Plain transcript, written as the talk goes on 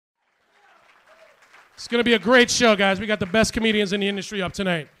It's going to be a great show, guys. We got the best comedians in the industry up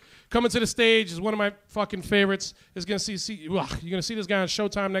tonight. Coming to the stage is one of my fucking favorites. You're going to see this guy on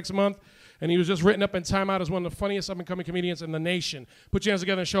Showtime next month, and he was just written up in Time Out as one of the funniest up-and-coming comedians in the nation. Put your hands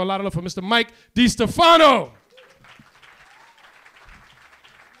together and show a lot of love for Mr. Mike DeStefano.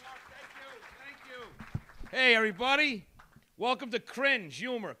 Thank you. Hey, everybody. Welcome to Cringe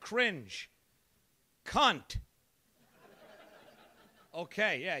Humor. Cringe. Cunt.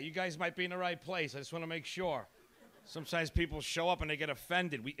 Okay, yeah, you guys might be in the right place. I just want to make sure. Sometimes people show up and they get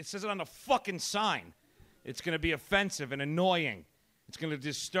offended. It says it on the fucking sign. It's going to be offensive and annoying. It's going to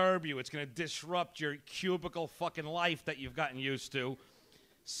disturb you. It's going to disrupt your cubicle fucking life that you've gotten used to.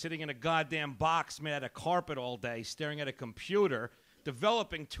 Sitting in a goddamn box made out of carpet all day, staring at a computer,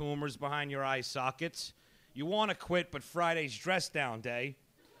 developing tumors behind your eye sockets. You want to quit, but Friday's dress down day.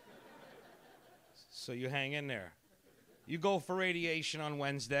 So you hang in there. You go for radiation on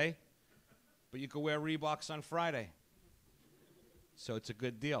Wednesday, but you can wear Reeboks on Friday. So it's a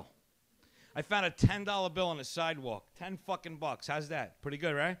good deal. I found a $10 bill on the sidewalk. 10 fucking bucks. How's that? Pretty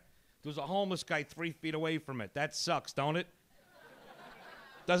good, right? There was a homeless guy 3 feet away from it. That sucks, don't it?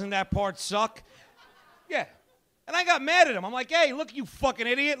 Doesn't that part suck? Yeah. And I got mad at him. I'm like, hey, look, you fucking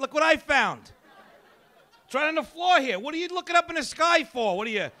idiot. Look what I found. It's right on the floor here. What are you looking up in the sky for? What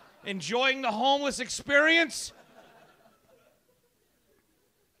are you, enjoying the homeless experience?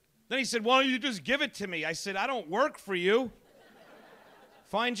 Then he said, why don't you just give it to me? I said, I don't work for you.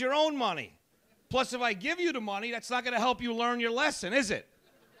 Find your own money. Plus, if I give you the money, that's not going to help you learn your lesson, is it?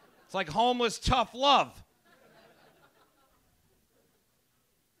 It's like homeless tough love.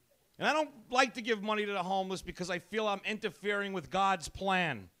 And I don't like to give money to the homeless because I feel I'm interfering with God's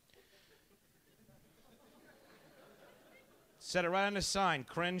plan. Set it right on the sign,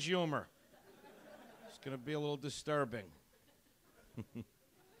 Cringe Humor. It's going to be a little disturbing.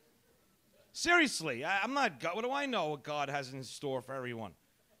 Seriously, I'm not God. What do I know what God has in store for everyone?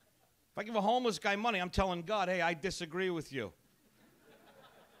 If I give a homeless guy money, I'm telling God, hey, I disagree with you.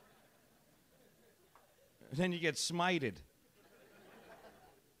 And then you get smited.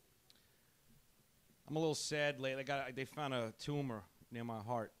 I'm a little sad lately. They found a tumor near my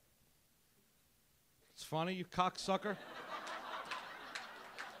heart. It's funny, you cocksucker.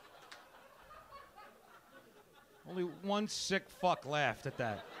 Only one sick fuck laughed at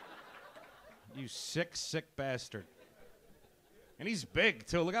that. You sick, sick bastard. And he's big,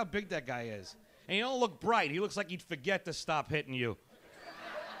 too. Look how big that guy is. And he don't look bright. He looks like he'd forget to stop hitting you.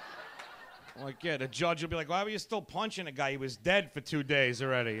 Like, yeah, the judge will be like, why were you still punching a guy? He was dead for 2 days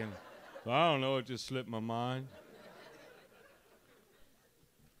already. And I don't know, it just slipped my mind.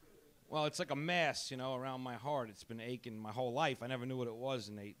 Well, it's like a mass, around my heart. It's been aching my whole life. I never knew what it was,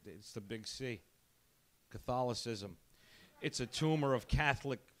 and it's the big C. Catholicism. It's a tumor of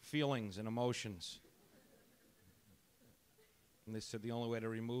Catholic feelings and emotions. And they said the only way to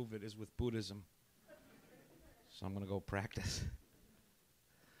remove it is with Buddhism. So I'm going to go practice.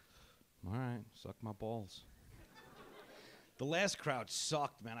 All right, suck my balls. The last crowd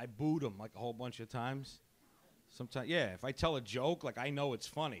sucked, man. I booed them like a whole bunch of times. Sometimes, yeah, if I tell a joke, like I know it's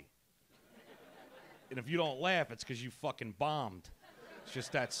funny. And if you don't laugh, it's because you fucking bombed. It's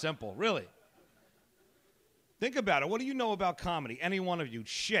just that simple, really. Think about it. What do you know about comedy? Any one of you?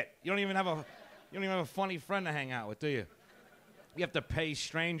 Shit. You don't even have a funny friend to hang out with, do you? You have to pay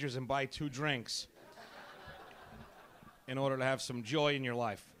strangers and buy 2 drinks in order to have some joy in your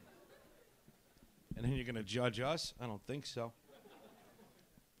life. And then you're going to judge us? I don't think so.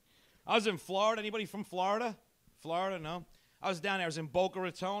 I was in Florida. Anybody from Florida? Florida, no? I was down there. I was in Boca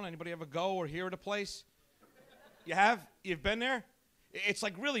Raton. Anybody ever go or hear of the place? You have? You've been there? It's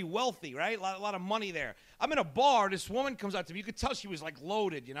like really wealthy, right? A lot of money there. I'm in a bar. This woman comes up to me. You could tell she was like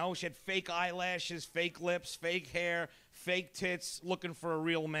loaded, She had fake eyelashes, fake lips, fake hair, fake tits, looking for a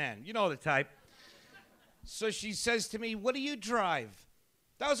real man. You know the type. So she says to me, what do you drive?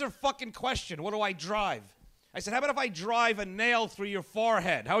 That was her fucking question. What do I drive? I said, how about if I drive a nail through your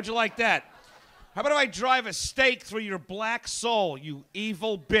forehead? How would you like that? How about if I drive a stake through your black soul, you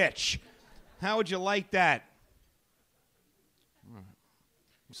evil bitch? How would you like that?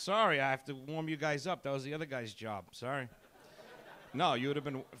 I'm sorry, I have to warm you guys up. That was the other guy's job. Sorry. No, you would have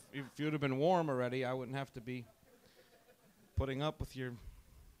been. If you would have been warm already, I wouldn't have to be putting up with your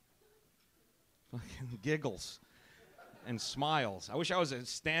fucking giggles and smiles. I wish I was a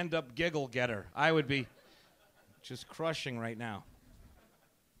stand-up giggle getter. I would be just crushing right now.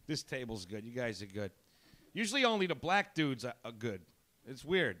 This table's good. You guys are good. Usually only the black dudes are good. It's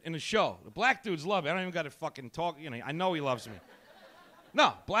weird. In the show, the black dudes love it. I don't even got to fucking talk. I know he loves me.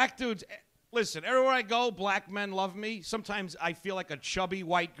 No, black dudes, listen, everywhere I go, black men love me. Sometimes I feel like a chubby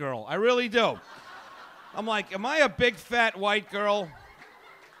white girl. I really do. I'm like, am I a big fat white girl?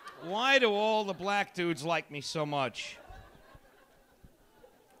 Why do all the black dudes like me so much?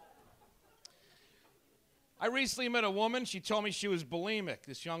 I recently met a woman. She told me she was bulimic,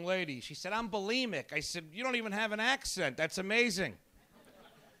 this young lady. She said, I'm bulimic. I said, you don't even have an accent. That's amazing.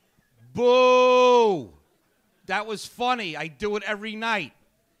 Boo! That was funny. I do it every night.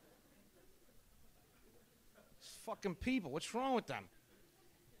 These fucking people, what's wrong with them?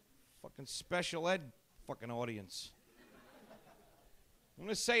 Fucking special ed fucking audience. I'm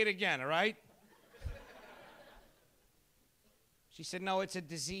going to say it again, all right? She said, no, it's a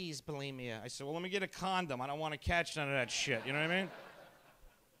disease, bulimia. I said, well, let me get a condom. I don't want to catch none of that shit. You know what I mean?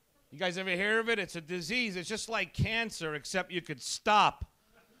 You guys ever hear of it? It's a disease. It's just like cancer, except you could stop.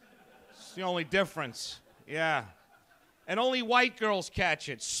 It's the only difference. Yeah. And only white girls catch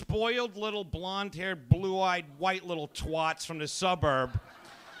it. Spoiled little blonde-haired, blue-eyed, white little twats from the suburb.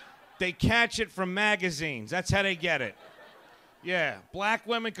 They catch it from magazines. That's how they get it. Yeah. Black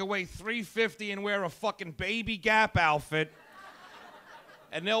women can weigh 350 and wear a fucking Baby Gap outfit.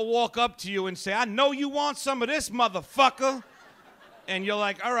 And they'll walk up to you and say, I know you want some of this, motherfucker. And you're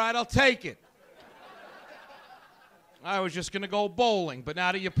like, all right, I'll take it. I was just going to go bowling, but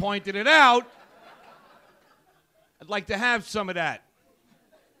now that you pointed it out, I'd like to have some of that.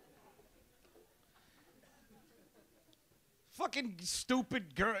 Fucking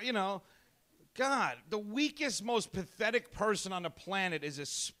stupid girl, you know. God, the weakest, most pathetic person on the planet is a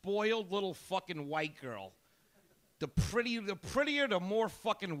spoiled little fucking white girl. The prettier, the more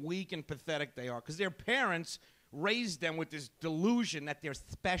fucking weak and pathetic they are. Because their parents raised them with this delusion that they're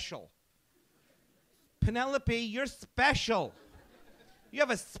special. Penelope, you're special. You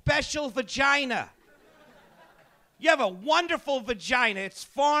have a special vagina. You have a wonderful vagina. It's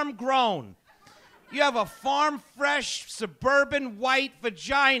farm grown. You have a farm fresh, suburban white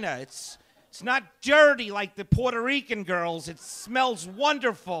vagina. It's not dirty like the Puerto Rican girls. It smells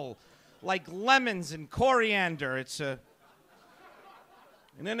wonderful. Like lemons and coriander. And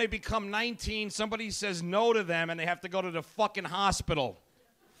then they become 19, somebody says no to them, and they have to go to the fucking hospital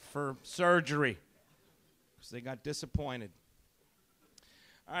for surgery because they got disappointed.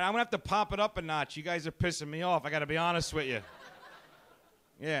 All right, I'm going to have to pop it up a notch. You guys are pissing me off. I got to be honest with you.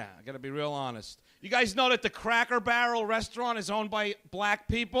 Yeah, I got to be real honest. You guys know that the Cracker Barrel restaurant is owned by black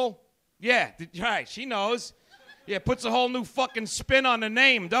people? Yeah, right, she knows. Yeah, it puts a whole new fucking spin on the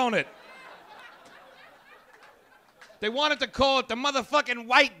name, don't it? They wanted to call it the motherfucking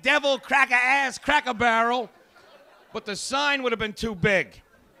White Devil Cracker Ass Cracker Barrel, but the sign would have been too big.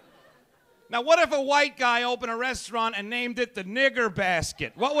 Now, what if a white guy opened a restaurant and named it the Nigger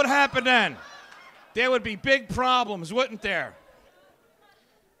Basket? What would happen then? There would be big problems, wouldn't there?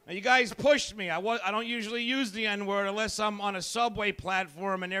 Now, you guys pushed me. I don't usually use the N-word unless I'm on a subway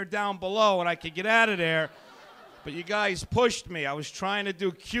platform and they're down below and I could get out of there. But you guys pushed me. I was trying to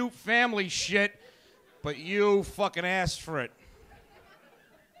do cute family shit. But you fucking asked for it.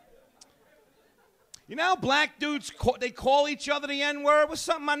 You know how black dudes, they call each other the N-word? What's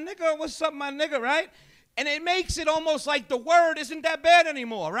up, my nigga? What's up, my nigga, right? And it makes it almost like the word isn't that bad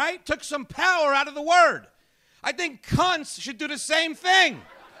anymore, right? Took some power out of the word. I think cunts should do the same thing.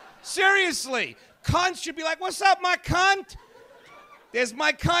 Seriously. Cunts should be like, what's up, my cunt? There's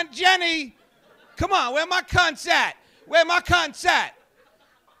my cunt, Jenny. Come on, where my cunts at? Where my cunts at?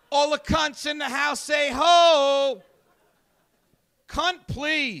 All the cunts in the house say, ho. Cunt,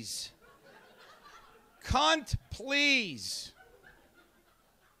 please. Cunt, please.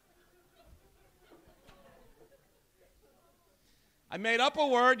 I made up a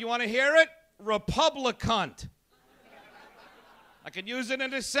word. You want to hear it? Republicunt. I could use it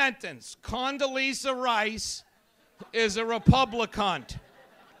in a sentence. Condoleezza Rice is a Republicunt.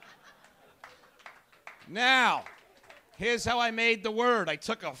 Now, here's how I made the word. I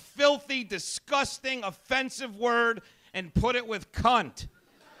took a filthy, disgusting, offensive word and put it with cunt.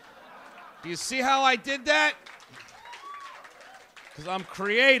 Do you see how I did that? Because I'm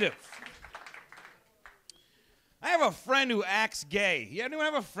creative. I have a friend who acts gay. You anyone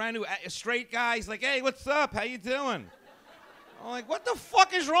have a friend who, a straight guy, he's like, hey, what's up? How you doing? I'm like, what the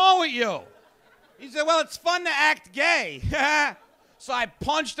fuck is wrong with you? He said, well, it's fun to act gay. So I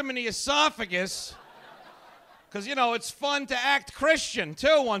punched him in the esophagus. Because, you know, it's fun to act Christian,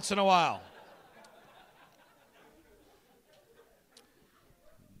 too, once in a while.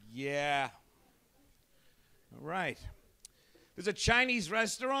 Yeah. All right. There's a Chinese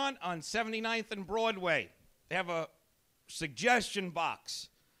restaurant on 79th and Broadway. They have a suggestion box.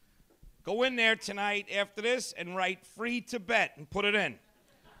 Go in there tonight after this and write free Tibet and put it in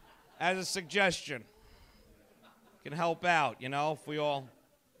as a suggestion. Can help out, you know, if we all...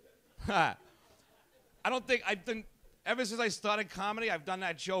 I don't think I've done, ever since I started comedy, I've done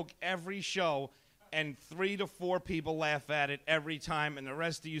that joke every show, and 3 to 4 people laugh at it every time, and the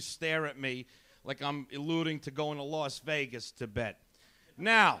rest of you stare at me like I'm alluding to going to Las Vegas to bet.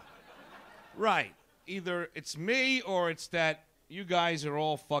 Now, right, either it's me or it's that you guys are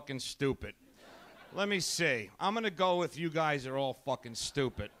all fucking stupid. Let me see. I'm going to go with you guys are all fucking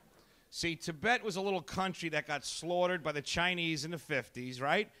stupid. See, Tibet was a little country that got slaughtered by the Chinese in the 50s,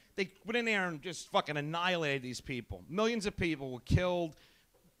 right? They went in there and just fucking annihilated these people. Millions of people were killed,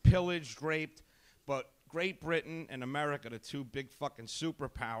 pillaged, raped. But Great Britain and America, the 2 big fucking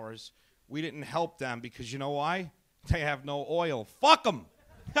superpowers, we didn't help them because you know why? They have no oil. Fuck them.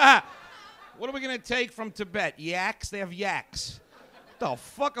 What are we going to take from Tibet? Yaks? They have yaks. What the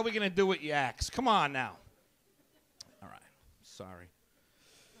fuck are we going to do with yaks? Come on now. All right. Sorry.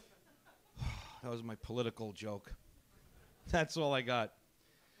 That was my political joke. That's all I got.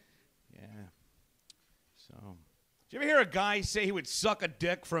 Yeah. So, did you ever hear a guy say he would suck a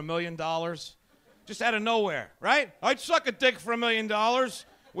dick for $1 million? Just out of nowhere, right? I'd suck a dick for $1 million.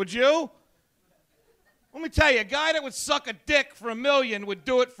 Would you? Let me tell you, a guy that would suck a dick for $1 million would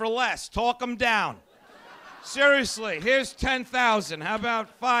do it for less. Talk him down. Seriously, here's 10,000. How about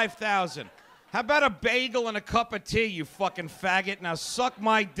 5,000? How about a bagel and a cup of tea, you fucking faggot? Now suck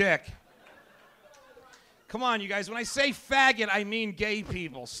my dick. Come on, you guys. When I say faggot, I mean gay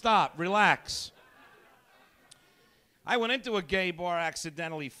people. Stop. Relax. I went into a gay bar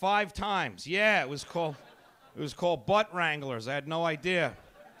accidentally 5 times. Yeah, it was called Butt Wranglers. I had no idea.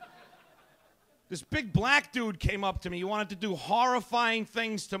 This big black dude came up to me. He wanted to do horrifying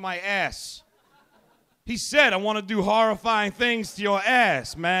things to my ass. He said, I want to do horrifying things to your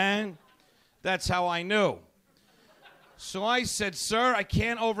ass, man. That's how I knew. So I said, sir, I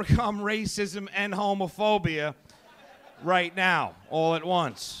can't overcome racism and homophobia right now, all at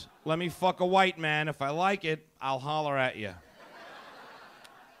once. Let me fuck a white man. If I like it, I'll holler at you.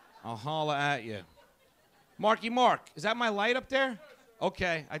 I'll holler at you. Marky Mark, is that my light up there?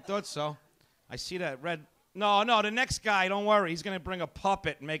 Okay, I thought so. I see that red. No, the next guy, don't worry. He's going to bring a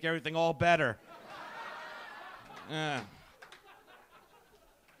puppet and make everything all better.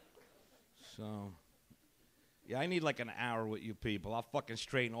 So, yeah, I need like an hour with you people. I'll fucking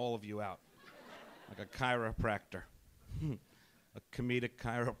straighten all of you out. Like a chiropractor. A comedic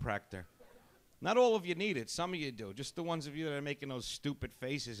chiropractor. Not all of you need it. Some of you do. Just the ones of you that are making those stupid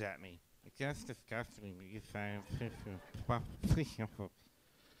faces at me. That's disgusting.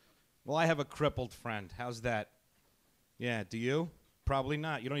 Well, I have a crippled friend. How's that? Yeah, do you? Probably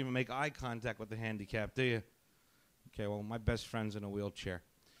not. You don't even make eye contact with the handicap, do you? Okay, well, my best friend's in a wheelchair.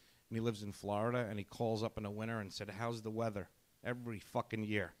 And he lives in Florida, and he calls up in the winter and said, how's the weather? Every fucking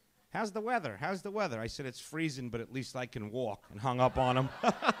year. How's the weather? How's the weather? I said, it's freezing, but at least I can walk. And hung up on him.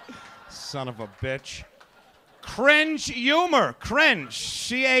 Son of a bitch. Cringe Humor. Cringe.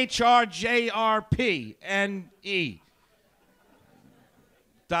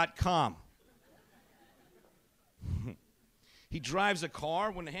 CHRJRPNE.com. He drives a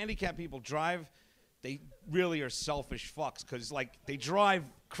car. When the handicapped people drive, they really are selfish fucks because, like, they drive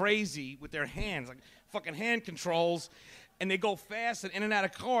crazy with their hands, like fucking hand controls, and they go fast and in and out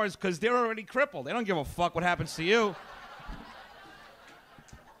of cars because they're already crippled. They don't give a fuck what happens to you.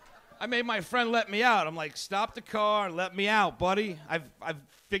 I made my friend let me out. I'm like, stop the car, let me out, buddy. I've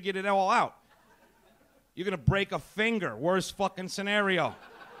figured it all out. You're going to break a finger. Worst fucking scenario.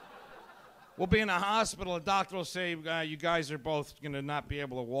 We'll be in a hospital. The doctor will say, you guys are both going to not be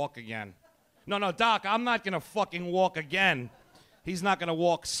able to walk again. No, Doc, I'm not going to fucking walk again. He's not going to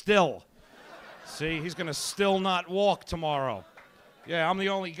walk still. See, he's going to still not walk tomorrow. Yeah, I'm the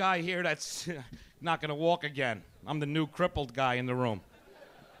only guy here that's not going to walk again. I'm the new crippled guy in the room.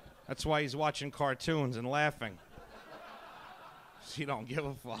 That's why he's watching cartoons and laughing. He don't give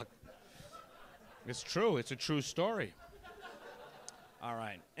a fuck. It's true. It's a true story. All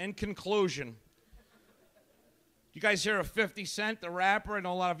right. In conclusion, you guys hear of 50 Cent, the rapper? I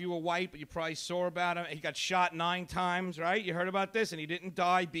know a lot of you are white, but you probably saw about him. He got shot 9 times, right? You heard about this? And he didn't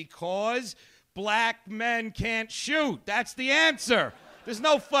die because black men can't shoot. That's the answer. There's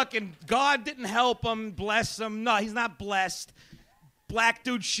no fucking God didn't help him, bless him. No, he's not blessed. Black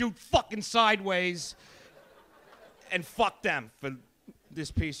dudes shoot fucking sideways. And fuck them for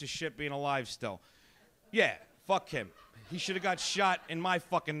this piece of shit being alive still. Yeah, fuck him. He should have got shot in my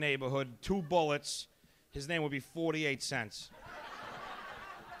fucking neighborhood. 2 bullets. His name would be 48 cents.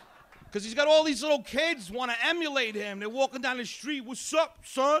 Because he's got all these little kids want to emulate him. They're walking down the street. What's up,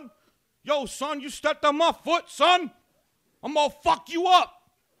 son? Yo, son, you stepped on my foot, son. I'm going to fuck you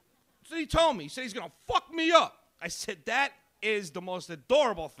up. That's what he told me. He said he's going to fuck me up. I said, that is the most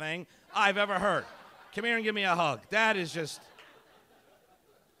adorable thing I've ever heard. Come here and give me a hug. That is just...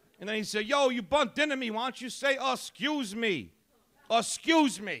 And then he said, yo, you bumped into me. Why don't you say, excuse me?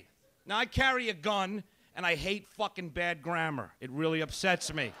 Excuse me. Now, I carry a gun, and I hate fucking bad grammar. It really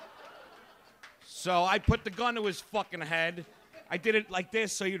upsets me. So I put the gun to his fucking head. I did it like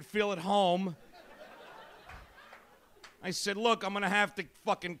this so you'd feel at home. I said, look, I'm going to have to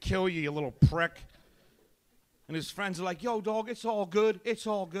fucking kill you, you little prick. And his friends are like, yo, dog, it's all good. It's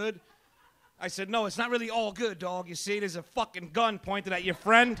all good. I said, no, it's not really all good, dog. You see, there's a fucking gun pointed at your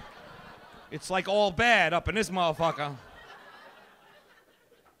friend. It's like all bad up in this motherfucker.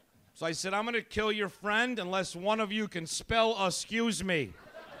 So I said, I'm going to kill your friend unless one of you can spell excuse me.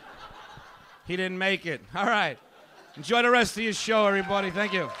 He didn't make it. All right. Enjoy the rest of your show, everybody.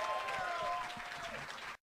 Thank you.